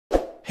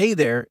Hey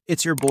there,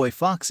 it's your boy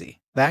Foxy,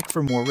 back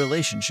for more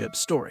relationship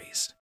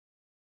stories.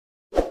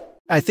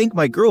 I think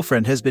my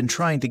girlfriend has been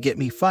trying to get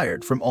me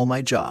fired from all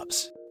my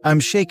jobs. I'm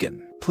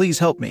shaken, please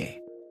help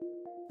me.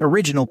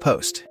 Original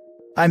post.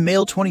 I'm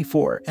male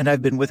 24 and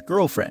I've been with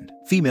girlfriend,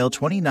 female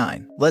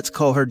 29, let's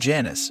call her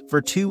Janice,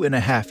 for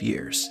 2.5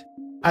 years.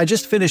 I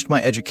just finished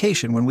my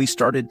education when we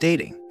started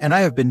dating, and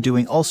I have been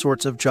doing all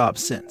sorts of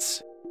jobs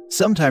since.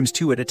 Sometimes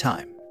 2 at a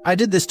time. I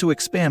did this to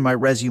expand my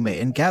resume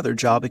and gather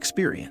job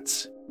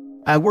experience.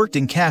 I worked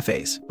in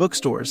cafes,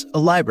 bookstores, a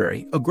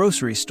library, a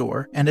grocery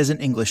store, and as an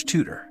English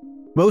tutor.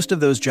 Most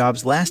of those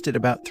jobs lasted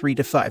about 3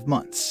 to 5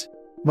 months.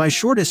 My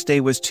shortest stay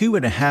was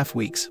 2.5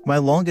 weeks, my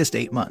longest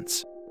 8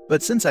 months.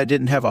 But since I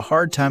didn't have a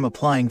hard time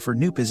applying for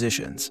new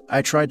positions,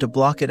 I tried to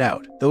block it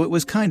out, though it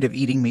was kind of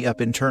eating me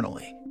up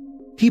internally.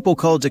 People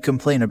called to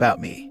complain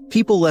about me.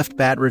 People left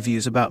bad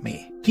reviews about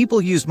me.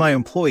 People used my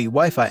employee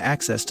Wi-Fi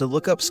access to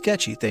look up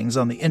sketchy things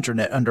on the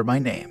internet under my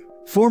name.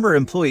 Former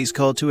employees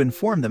called to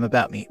inform them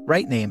about me,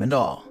 right name and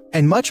all.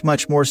 And much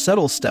more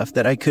subtle stuff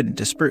that I couldn't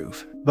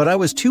disprove. But I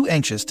was too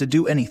anxious to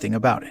do anything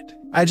about it.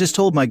 I just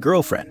told my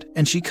girlfriend,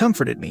 and she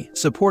comforted me,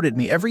 supported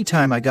me every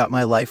time I got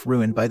my life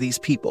ruined by these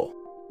people.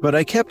 But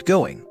I kept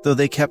going, though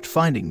they kept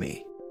finding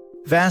me.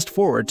 Fast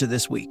forward to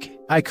this week.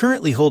 I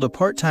currently hold a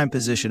part-time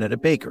position at a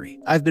bakery.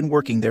 I've been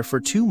working there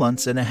for 2.5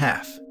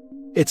 months.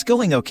 It's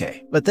going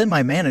okay, but then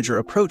my manager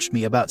approached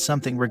me about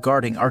something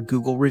regarding our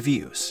Google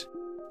reviews.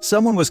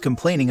 Someone was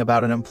complaining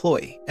about an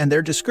employee, and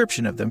their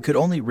description of them could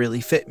only really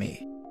fit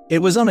me. It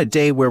was on a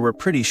day where we're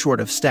pretty short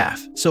of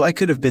staff, so I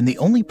could have been the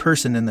only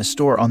person in the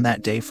store on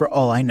that day for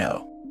all I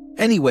know.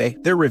 Anyway,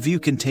 their review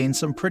contained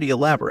some pretty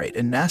elaborate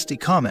and nasty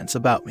comments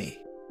about me.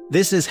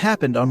 This has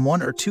happened on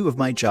 1 or 2 of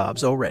my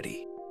jobs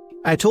already.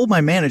 I told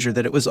my manager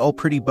that it was all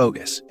pretty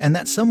bogus, and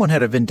that someone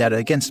had a vendetta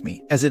against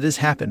me, as it has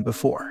happened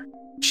before.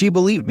 She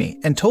believed me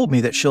and told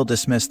me that she'll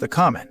dismiss the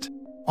comment.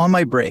 On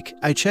my break,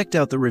 I checked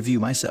out the review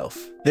myself.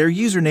 Their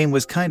username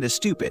was kinda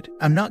stupid.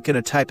 I'm not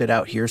gonna type it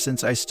out here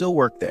since I still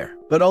work there,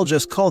 but I'll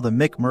just call them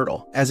Mick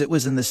Myrtle, as it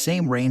was in the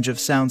same range of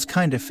sounds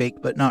kinda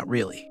fake but not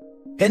really.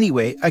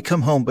 Anyway, I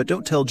come home but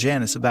don't tell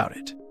Janice about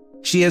it.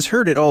 She has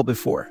heard it all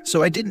before,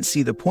 so I didn't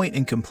see the point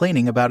in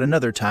complaining about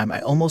another time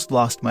I almost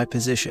lost my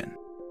position.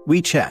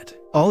 We chat,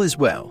 all is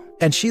well,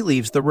 and she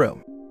leaves the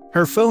room.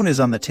 Her phone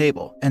is on the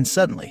table, and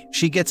suddenly,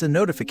 she gets a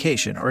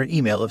notification or an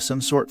email of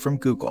some sort from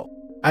Google.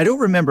 I don't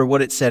remember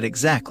what it said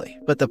exactly,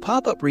 but the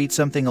pop-up reads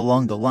something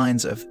along the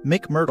lines of,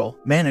 Mick Myrtle,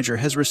 manager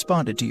has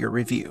responded to your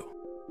review.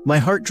 My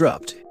heart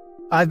dropped.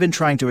 I've been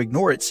trying to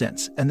ignore it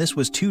since, and this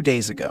was 2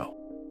 days ago.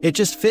 It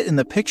just fit in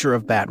the picture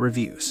of bad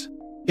reviews.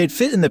 It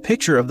fit in the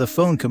picture of the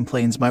phone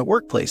complaints my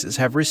workplaces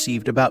have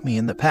received about me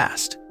in the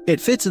past.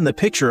 It fits in the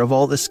picture of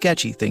all the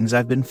sketchy things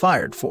I've been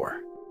fired for.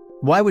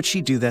 Why would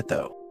she do that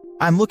though?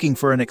 I'm looking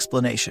for an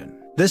explanation.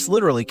 This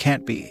literally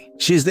can't be.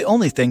 She's the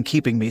only thing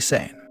keeping me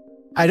sane.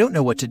 I don't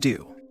know what to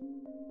do.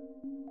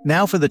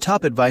 Now for the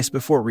top advice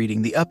before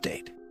reading the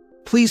update.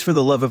 Please, for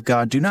the love of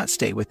God, do not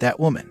stay with that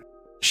woman.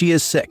 She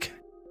is sick.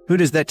 Who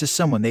does that to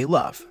someone they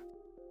love?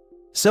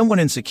 Someone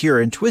insecure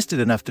and twisted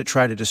enough to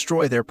try to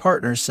destroy their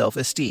partner's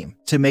self-esteem,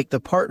 to make the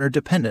partner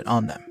dependent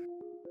on them.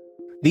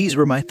 These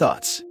were my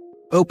thoughts.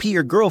 OP,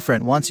 your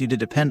girlfriend wants you to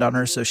depend on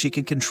her so she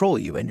can control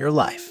you and your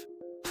life.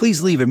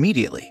 Please leave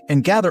immediately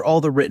and gather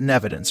all the written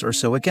evidence or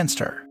so against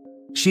her.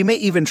 She may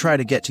even try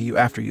to get to you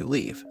after you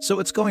leave, so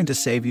it's going to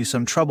save you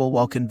some trouble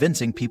while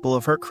convincing people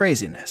of her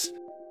craziness.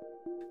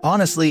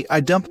 Honestly, I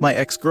dumped my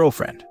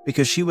ex-girlfriend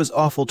because she was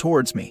awful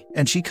towards me,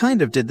 and she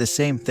kind of did the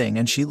same thing,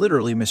 and she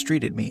literally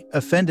mistreated me,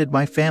 offended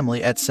my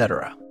family,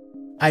 etc.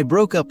 I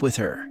broke up with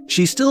her.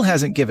 She still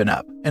hasn't given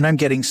up, and I'm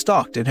getting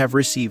stalked and have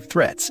received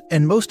threats,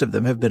 and most of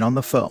them have been on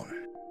the phone.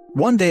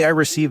 One day I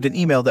received an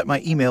email that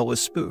my email was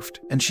spoofed,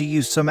 and she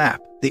used some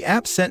app. The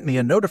app sent me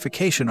a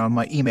notification on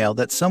my email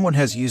that someone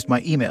has used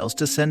my emails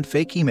to send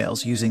fake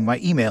emails using my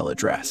email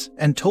address,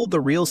 and told the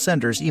real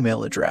sender's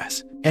email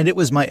address, and it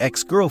was my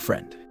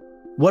ex-girlfriend.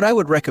 What I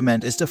would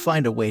recommend is to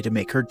find a way to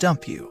make her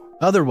dump you.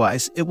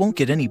 Otherwise, it won't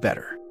get any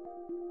better.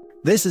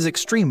 This is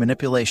extreme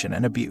manipulation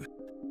and abuse.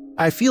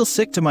 I feel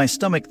sick to my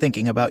stomach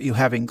thinking about you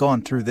having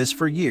gone through this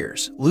for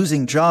years,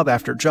 losing job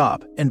after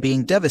job, and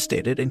being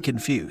devastated and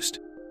confused.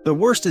 The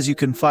worst is you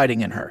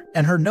confiding in her,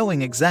 and her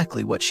knowing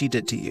exactly what she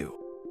did to you.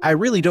 I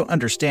really don't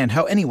understand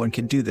how anyone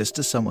can do this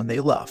to someone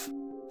they love.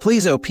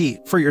 Please, OP,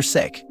 for your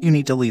sake, you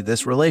need to leave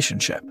this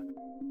relationship.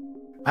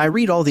 I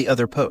read all the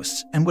other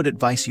posts and would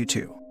advise you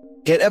to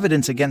get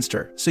evidence against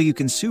her so you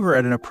can sue her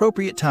at an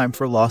appropriate time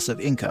for loss of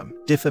income,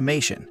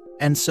 defamation,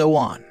 and so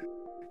on.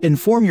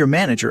 Inform your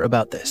manager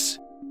about this.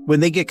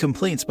 When they get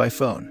complaints by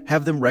phone,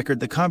 have them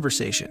record the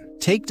conversation,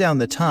 take down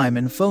the time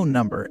and phone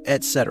number,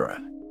 etc.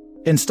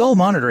 Install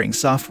monitoring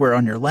software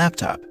on your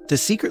laptop to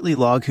secretly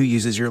log who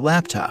uses your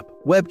laptop,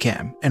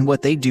 webcam, and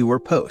what they do or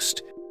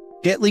post.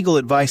 Get legal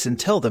advice and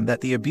tell them that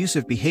the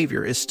abusive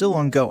behavior is still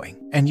ongoing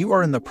and you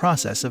are in the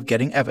process of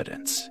getting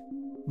evidence.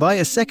 Buy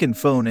a second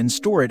phone and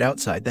store it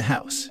outside the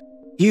house.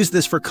 Use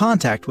this for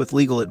contact with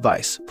legal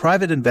advice,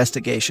 private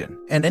investigation,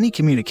 and any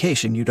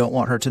communication you don't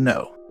want her to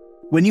know.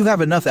 When you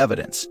have enough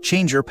evidence,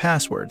 change your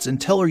passwords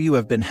and tell her you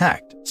have been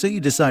hacked, so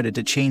you decided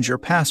to change your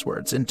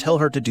passwords and tell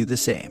her to do the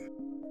same.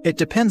 It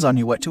depends on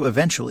you what to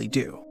eventually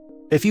do.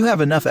 If you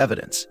have enough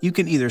evidence, you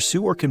can either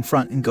sue or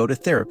confront and go to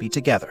therapy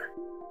together.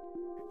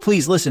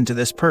 Please listen to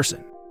this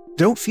person.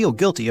 Don't feel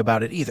guilty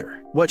about it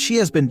either. What she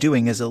has been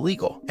doing is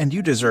illegal, and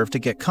you deserve to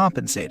get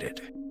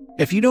compensated.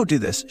 If you don't do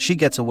this, she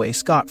gets away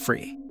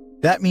scot-free.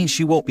 That means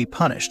she won't be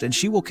punished and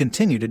she will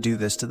continue to do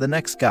this to the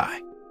next guy.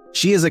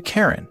 She is a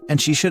Karen,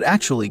 and she should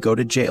actually go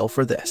to jail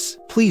for this.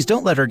 Please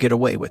don't let her get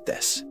away with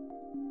this.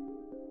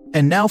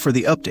 And now for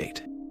the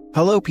update.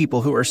 Hello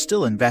people who are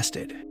still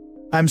invested.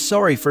 I'm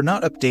sorry for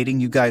not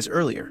updating you guys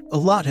earlier, a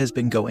lot has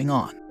been going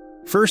on.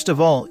 First of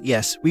all,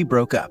 yes, we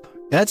broke up.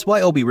 That's why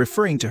I'll be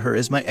referring to her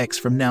as my ex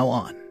from now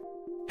on.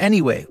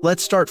 Anyway,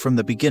 let's start from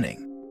the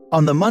beginning.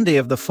 On the Monday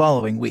of the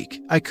following week,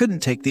 I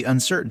couldn't take the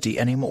uncertainty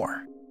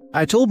anymore.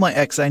 I told my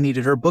ex I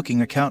needed her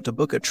booking account to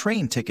book a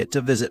train ticket to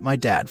visit my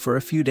dad for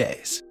a few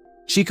days.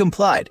 She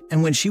complied,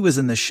 and when she was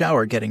in the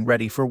shower getting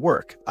ready for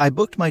work, I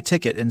booked my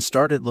ticket and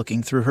started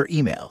looking through her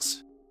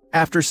emails.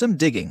 After some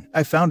digging,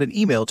 I found an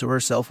email to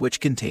herself which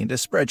contained a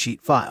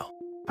spreadsheet file.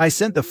 I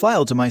sent the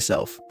file to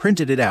myself,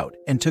 printed it out,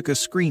 and took a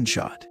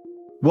screenshot.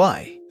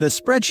 Why? The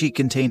spreadsheet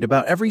contained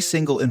about every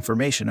single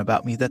information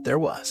about me that there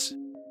was.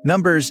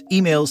 Numbers,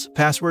 emails,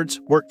 passwords,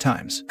 work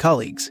times,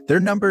 colleagues, their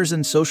numbers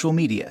and social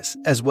medias,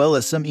 as well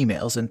as some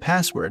emails and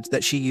passwords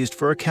that she used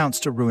for accounts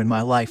to ruin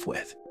my life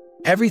with.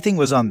 Everything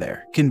was on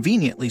there,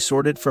 conveniently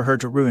sorted for her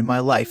to ruin my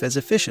life as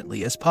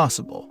efficiently as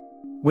possible.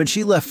 When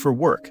she left for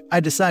work, I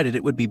decided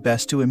it would be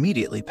best to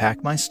immediately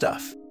pack my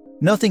stuff.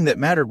 Nothing that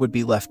mattered would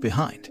be left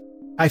behind.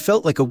 I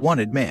felt like a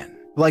wanted man,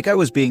 like I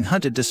was being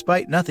hunted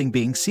despite nothing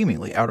being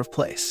seemingly out of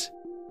place.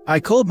 I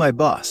called my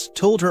boss,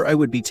 told her I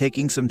would be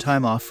taking some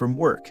time off from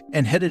work,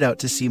 and headed out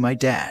to see my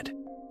dad.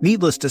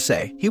 Needless to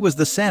say, he was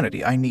the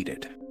sanity I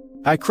needed.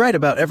 I cried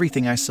about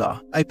everything I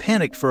saw. I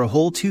panicked for a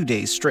whole 2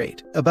 days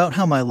straight about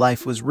how my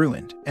life was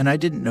ruined, and I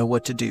didn't know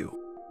what to do.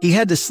 He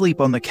had to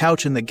sleep on the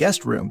couch in the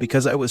guest room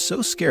because I was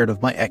so scared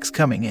of my ex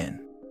coming in.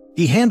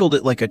 He handled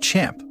it like a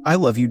champ. I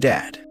love you,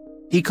 Dad.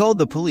 He called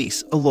the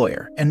police, a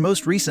lawyer, and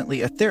most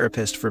recently a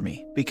therapist for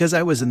me because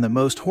I was in the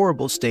most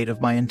horrible state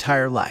of my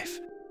entire life.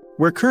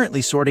 We're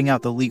currently sorting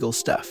out the legal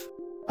stuff.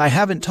 I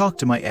haven't talked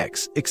to my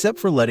ex except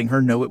for letting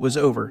her know it was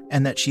over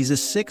and that she's a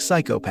sick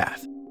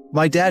psychopath.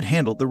 My dad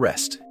handled the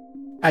rest.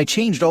 I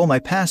changed all my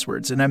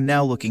passwords and I'm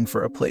now looking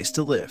for a place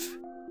to live.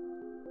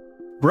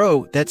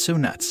 Bro, that's so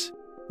nuts.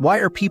 Why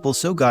are people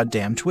so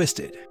goddamn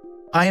twisted?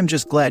 I am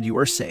just glad you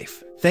are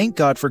safe. Thank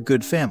God for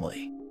good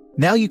family.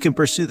 Now you can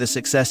pursue the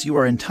success you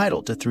are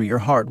entitled to through your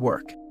hard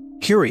work.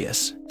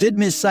 Curious, did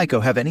Ms. Psycho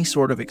have any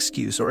sort of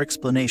excuse or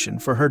explanation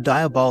for her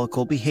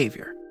diabolical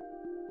behavior?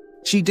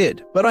 She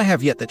did, but I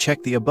have yet to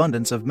check the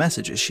abundance of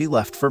messages she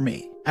left for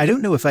me. I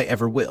don't know if I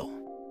ever will.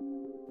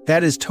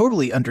 That is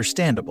totally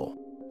understandable.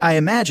 I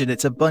imagine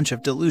it's a bunch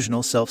of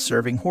delusional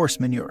self-serving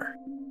horse manure.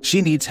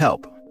 She needs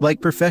help,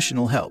 like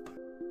professional help.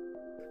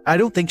 I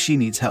don't think she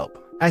needs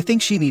help. I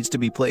think she needs to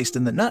be placed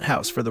in the nut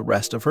house for the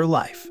rest of her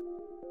life.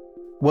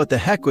 What the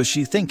heck was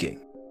she thinking?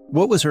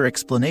 What was her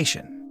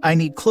explanation? I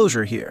need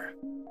closure here.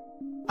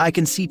 I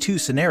can see 2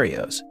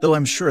 scenarios, though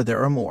I'm sure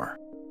there are more.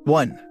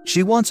 1.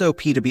 She wants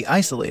OP to be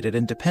isolated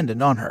and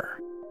dependent on her.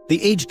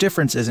 The age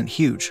difference isn't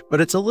huge,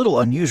 but it's a little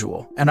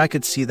unusual, and I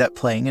could see that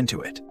playing into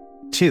it.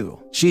 2.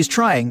 She's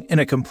trying, in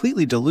a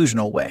completely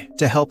delusional way,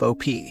 to help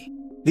OP.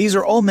 These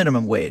are all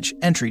minimum wage,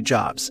 entry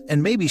jobs,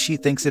 and maybe she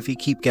thinks if he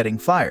keep getting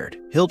fired,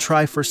 he'll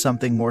try for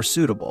something more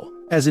suitable,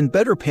 as in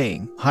better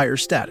paying, higher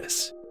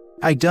status.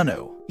 I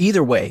dunno.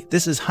 Either way,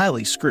 this is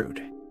highly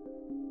screwed.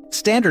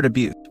 Standard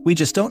abuse, we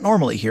just don't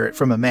normally hear it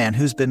from a man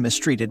who's been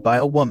mistreated by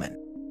a woman.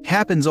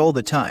 Happens all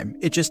the time,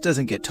 it just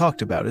doesn't get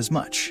talked about as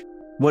much.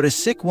 What a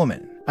sick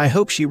woman. I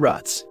hope she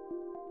rots.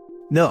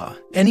 Nah,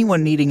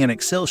 anyone needing an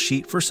Excel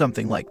sheet for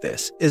something like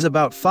this is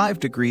about 5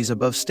 degrees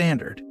above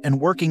standard and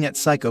working at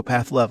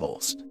psychopath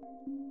levels.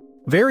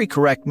 Very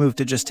correct move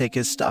to just take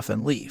his stuff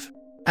and leave.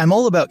 I'm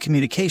all about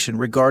communication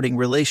regarding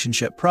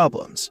relationship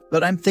problems,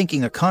 but I'm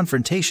thinking a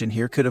confrontation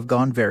here could have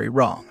gone very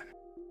wrong.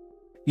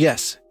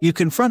 Yes, you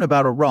confront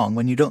about a wrong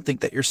when you don't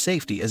think that your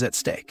safety is at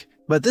stake,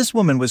 but this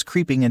woman was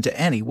creeping into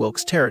Annie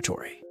Wilkes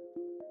territory.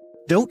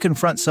 Don't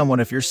confront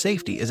someone if your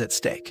safety is at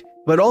stake.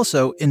 But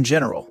also, in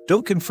general,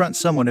 don't confront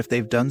someone if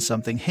they've done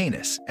something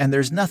heinous and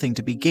there's nothing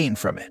to be gained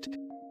from it.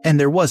 And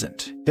there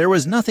wasn't. There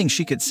was nothing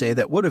she could say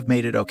that would have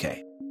made it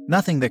okay.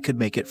 Nothing that could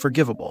make it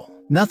forgivable.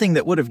 Nothing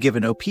that would have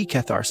given OP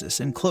catharsis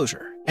and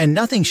closure. And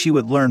nothing she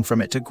would learn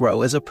from it to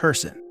grow as a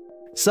person.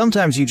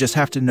 Sometimes you just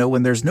have to know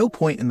when there's no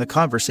point in the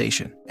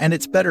conversation, and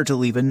it's better to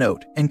leave a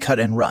note and cut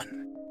and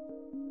run.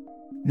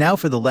 Now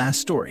for the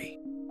last story.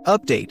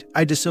 Update,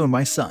 I disowned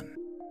my son.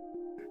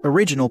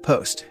 Original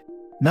post.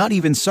 Not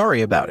even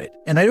sorry about it,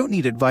 and I don't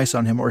need advice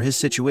on him or his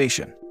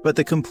situation, but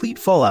the complete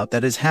fallout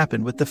that has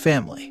happened with the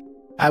family.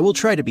 I will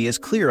try to be as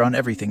clear on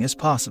everything as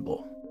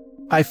possible.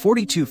 I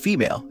 42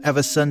 female, have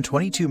a son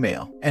 22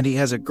 male, and he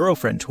has a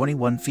girlfriend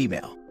 21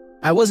 female.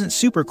 I wasn't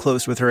super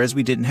close with her as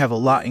we didn't have a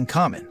lot in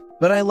common,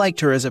 but I liked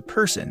her as a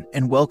person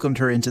and welcomed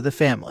her into the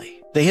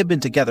family. They had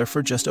been together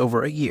for just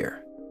over a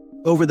year.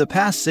 Over the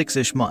past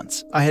 6-ish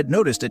months, I had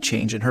noticed a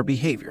change in her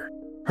behavior.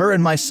 Her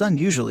and my son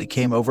usually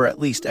came over at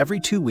least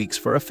every 2 weeks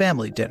for a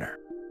family dinner.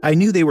 I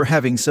knew they were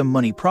having some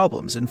money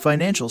problems and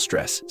financial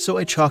stress, so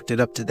I chalked it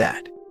up to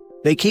that.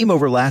 They came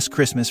over last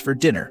Christmas for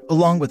dinner,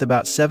 along with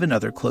about 7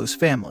 other close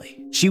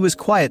family. She was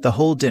quiet the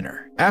whole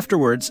dinner.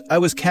 Afterwards, I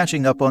was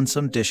catching up on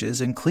some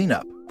dishes and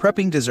cleanup,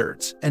 prepping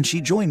desserts, and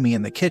she joined me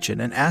in the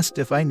kitchen and asked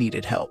if I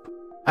needed help.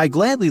 I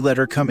gladly let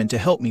her come in to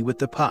help me with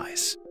the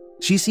pies.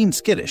 She seemed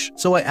skittish,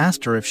 so I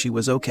asked her if she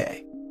was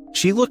okay.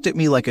 She looked at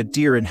me like a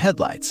deer in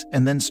headlights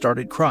and then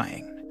started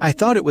crying. I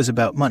thought it was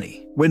about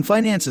money. When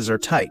finances are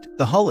tight,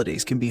 the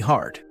holidays can be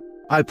hard.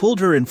 I pulled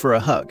her in for a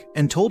hug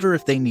and told her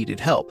if they needed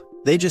help,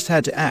 they just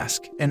had to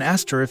ask, and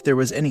asked her if there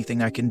was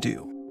anything I can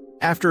do.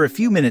 After a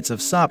few minutes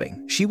of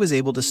sobbing, she was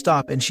able to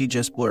stop and she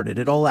just blurted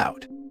it all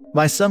out.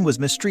 My son was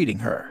mistreating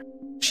her.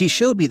 She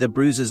showed me the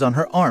bruises on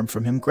her arm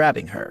from him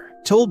grabbing her,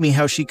 told me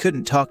how she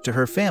couldn't talk to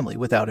her family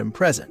without him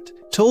present,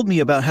 told me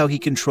about how he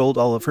controlled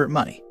all of her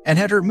money and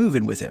had her move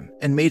in with him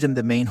and made him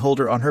the main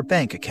holder on her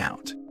bank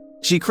account.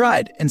 She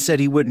cried and said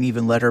he wouldn't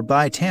even let her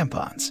buy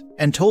tampons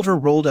and told her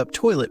rolled up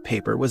toilet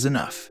paper was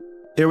enough.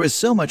 There was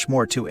so much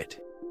more to it.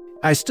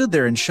 I stood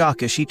there in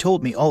shock as she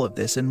told me all of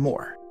this and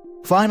more.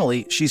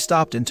 Finally, she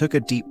stopped and took a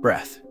deep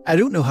breath. I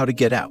don't know how to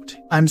get out.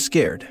 I'm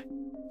scared.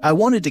 I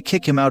wanted to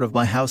kick him out of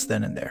my house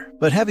then and there,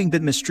 but having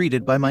been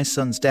mistreated by my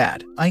son's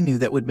dad, I knew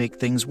that would make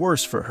things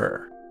worse for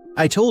her.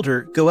 I told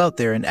her, go out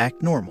there and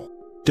act normal.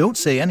 Don't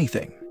say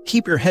anything.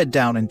 Keep your head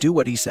down and do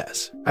what he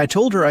says. I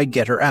told her I'd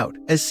get her out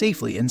as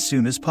safely and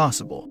soon as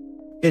possible.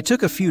 It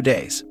took a few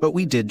days, but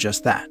we did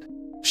just that.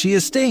 She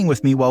is staying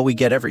with me while we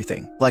get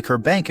everything, like her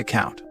bank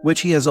account,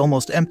 which he has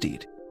almost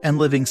emptied, and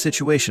living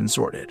situation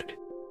sorted.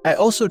 I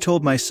also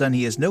told my son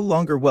he is no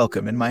longer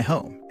welcome in my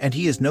home, and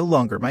he is no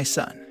longer my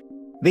son.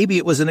 Maybe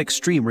it was an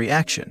extreme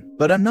reaction,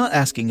 but I'm not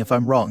asking if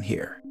I'm wrong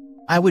here.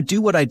 I would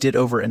do what I did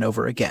over and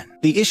over again.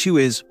 The issue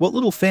is, what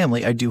little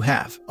family I do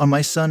have, on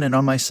my son and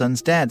on my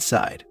son's dad's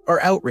side,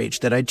 are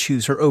outraged that I'd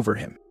choose her over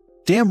him.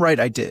 Damn right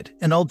I did,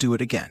 and I'll do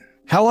it again.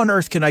 How on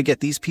earth can I get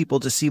these people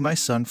to see my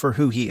son for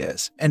who he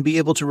is, and be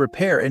able to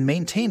repair and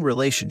maintain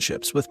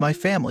relationships with my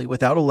family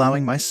without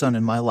allowing my son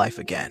in my life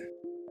again?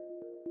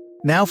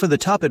 Now for the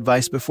top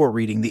advice before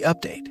reading the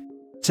update.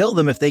 Tell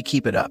them if they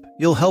keep it up,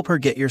 you'll help her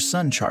get your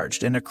son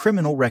charged and a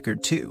criminal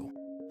record too.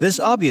 This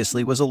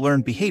obviously was a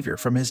learned behavior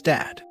from his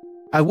dad.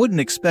 I wouldn't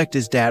expect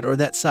his dad or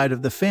that side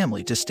of the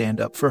family to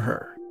stand up for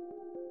her.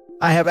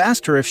 I have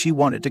asked her if she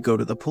wanted to go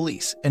to the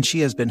police, and she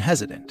has been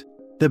hesitant.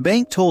 The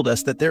bank told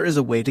us that there is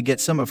a way to get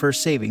some of her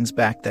savings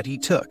back that he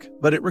took,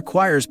 but it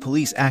requires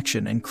police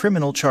action and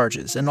criminal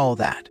charges and all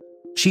that.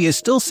 She is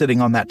still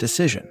sitting on that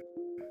decision.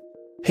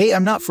 Hey,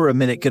 I'm not for a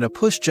minute gonna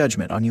push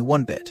judgment on you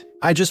one bit.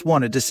 I just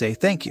wanted to say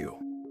thank you.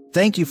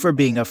 Thank you for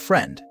being a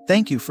friend.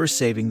 Thank you for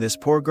saving this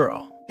poor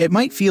girl. It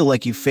might feel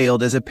like you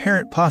failed as a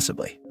parent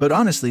possibly, but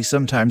honestly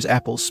sometimes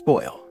apples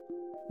spoil.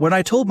 When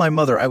I told my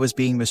mother I was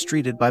being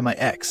mistreated by my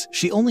ex,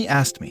 she only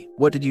asked me,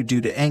 what did you do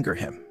to anger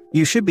him?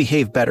 You should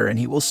behave better and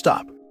he will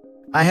stop.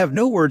 I have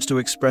no words to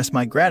express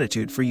my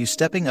gratitude for you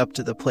stepping up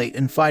to the plate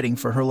and fighting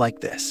for her like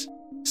this.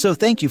 So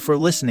thank you for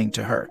listening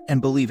to her and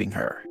believing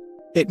her.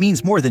 It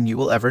means more than you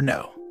will ever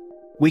know.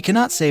 We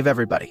cannot save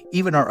everybody,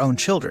 even our own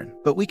children,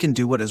 but we can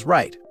do what is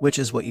right, which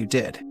is what you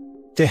did.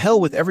 To hell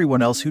with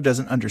everyone else who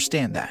doesn't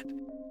understand that.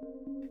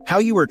 How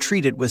you were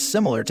treated was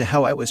similar to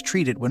how I was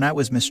treated when I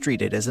was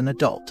mistreated as an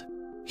adult.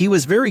 He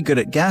was very good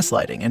at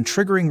gaslighting and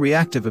triggering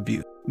reactive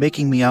abuse,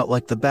 making me out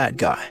like the bad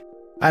guy.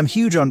 I'm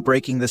huge on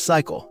breaking the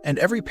cycle, and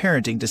every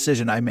parenting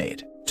decision I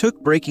made took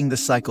breaking the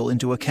cycle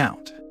into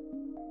account.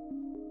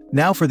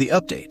 Now for the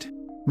update.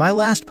 My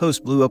last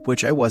post blew up,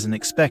 which I wasn't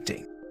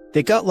expecting.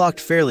 It got locked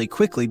fairly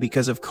quickly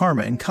because of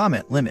karma and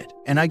comment limit,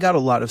 and I got a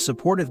lot of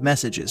supportive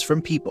messages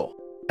from people.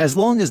 As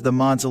long as the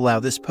mods allow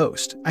this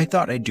post, I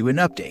thought I'd do an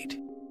update.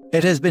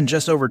 It has been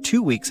just over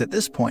 2 weeks at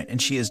this point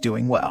and she is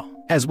doing well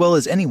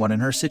as anyone in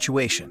her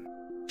situation.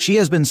 She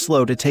has been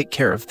slow to take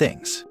care of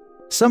things.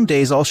 Some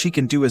days all she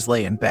can do is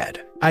lay in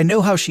bed. I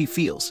know how she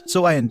feels,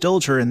 so I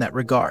indulge her in that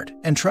regard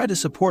and try to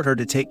support her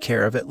to take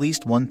care of at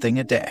least one thing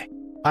a day.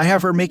 I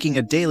have her making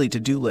a daily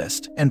to-do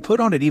list and put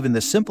on it even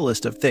the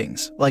simplest of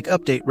things, like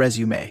update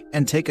resume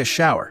and take a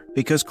shower,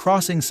 because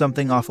crossing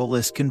something off a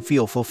list can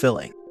feel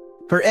fulfilling.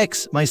 Her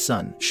ex, my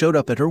son, showed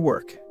up at her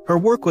work. Her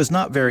work was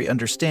not very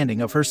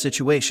understanding of her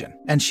situation,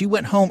 and she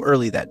went home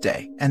early that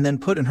day and then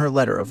put in her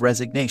letter of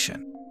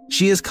resignation.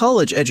 She is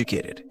college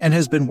educated and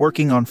has been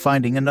working on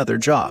finding another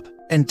job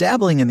and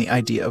dabbling in the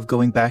idea of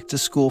going back to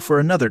school for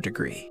another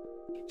degree.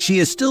 She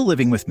is still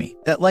living with me.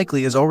 That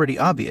likely is already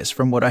obvious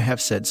from what I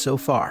have said so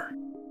far.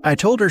 I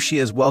told her she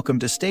is welcome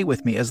to stay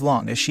with me as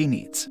long as she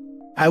needs.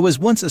 I was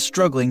once a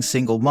struggling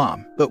single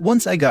mom, but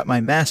once I got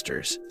my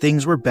master's,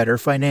 things were better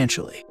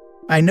financially.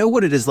 I know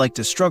what it is like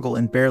to struggle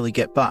and barely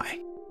get by.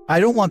 I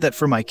don't want that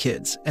for my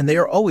kids, and they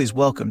are always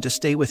welcome to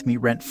stay with me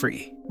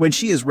rent-free. When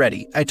she is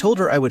ready, I told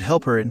her I would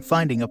help her in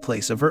finding a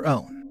place of her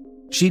own.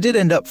 She did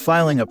end up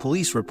filing a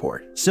police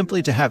report,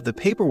 simply to have the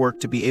paperwork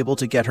to be able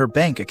to get her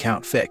bank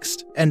account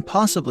fixed, and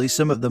possibly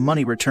some of the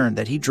money returned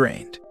that he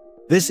drained.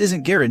 This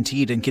isn't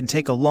guaranteed and can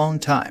take a long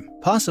time,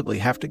 possibly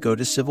have to go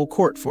to civil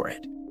court for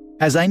it.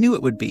 As I knew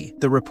it would be,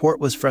 the report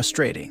was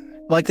frustrating.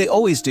 Like they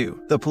always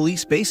do, the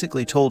police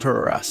basically told her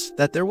or us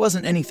that there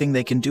wasn't anything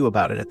they can do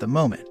about it at the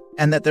moment,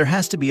 and that there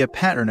has to be a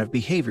pattern of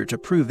behavior to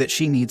prove that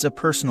she needs a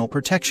personal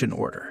protection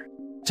order.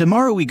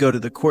 Tomorrow we go to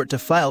the court to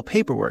file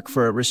paperwork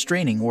for a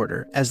restraining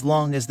order as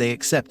long as they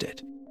accept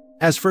it.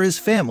 As for his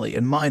family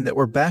and mine that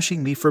were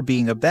bashing me for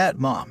being a bad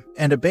mom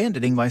and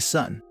abandoning my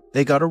son,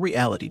 they got a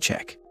reality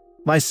check.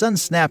 My son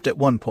snapped at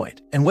one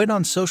point and went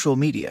on social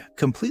media,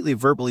 completely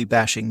verbally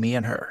bashing me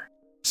and her.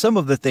 Some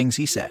of the things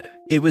he said,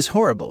 it was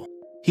horrible.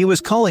 He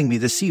was calling me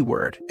the C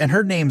word, and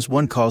her name's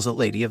one calls a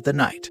lady of the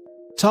night.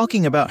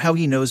 Talking about how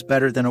he knows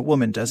better than a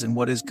woman does and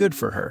what is good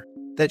for her,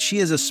 that she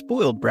is a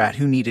spoiled brat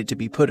who needed to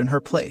be put in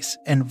her place,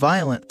 and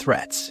violent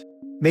threats.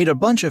 Made a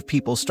bunch of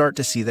people start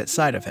to see that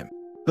side of him.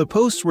 The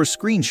posts were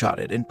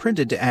screenshotted and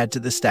printed to add to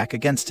the stack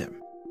against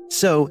him.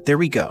 So, there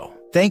we go.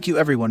 Thank you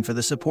everyone for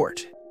the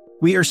support.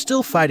 We are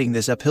still fighting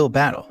this uphill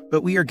battle,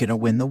 but we are gonna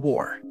win the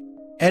war.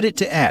 Edit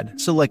to add,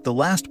 so like the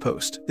last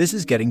post, this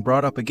is getting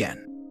brought up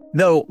again.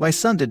 No, my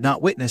son did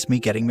not witness me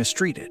getting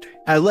mistreated.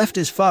 I left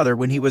his father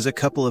when he was a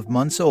couple of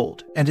months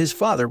old, and his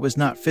father was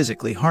not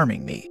physically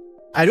harming me.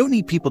 I don't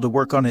need people to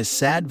work on his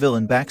sad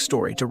villain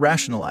backstory to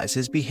rationalize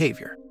his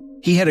behavior.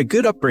 He had a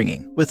good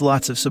upbringing, with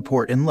lots of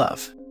support and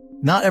love.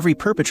 Not every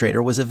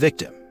perpetrator was a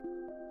victim.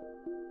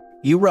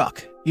 You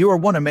rock. You are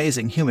one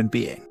amazing human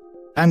being.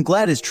 I'm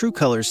glad his true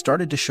colors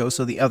started to show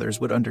so the others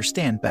would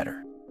understand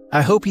better.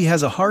 I hope he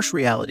has a harsh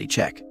reality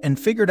check and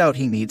figured out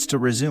he needs to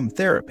resume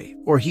therapy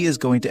or he is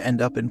going to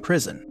end up in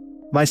prison.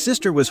 My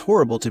sister was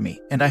horrible to me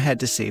and I had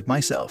to save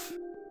myself.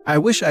 I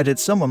wish I had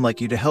someone like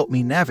you to help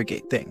me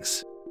navigate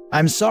things.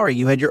 I'm sorry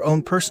you had your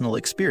own personal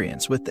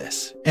experience with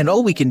this, and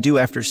all we can do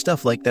after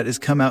stuff like that is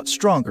come out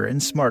stronger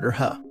and smarter,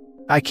 huh?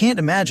 I can't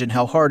imagine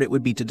how hard it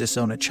would be to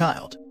disown a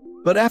child.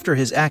 But after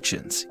his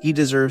actions, he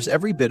deserves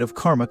every bit of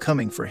karma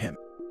coming for him.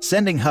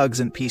 Sending hugs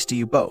and peace to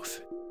you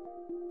both.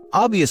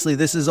 Obviously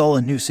this is all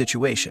a new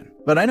situation,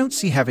 but I don't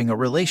see having a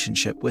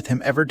relationship with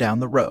him ever down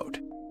the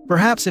road.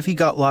 Perhaps if he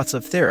got lots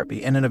of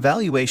therapy and an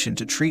evaluation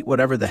to treat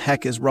whatever the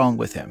heck is wrong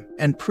with him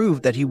and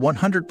prove that he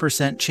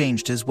 100%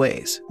 changed his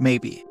ways,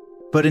 maybe.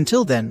 But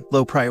until then,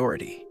 low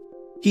priority.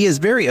 He is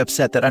very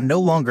upset that I'm no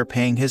longer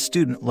paying his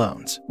student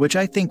loans, which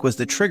I think was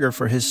the trigger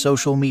for his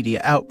social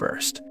media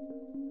outburst.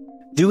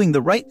 Doing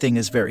the right thing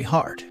is very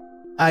hard.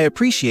 I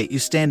appreciate you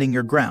standing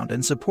your ground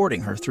and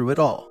supporting her through it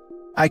all.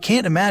 I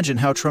can't imagine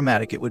how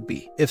traumatic it would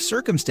be if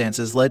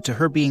circumstances led to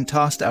her being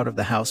tossed out of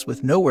the house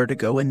with nowhere to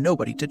go and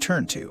nobody to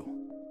turn to.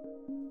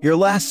 Your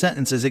last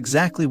sentence is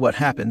exactly what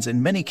happens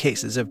in many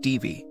cases of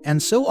DV,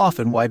 and so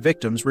often why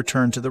victims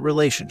return to the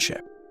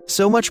relationship.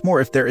 So much more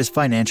if there is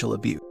financial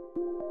abuse.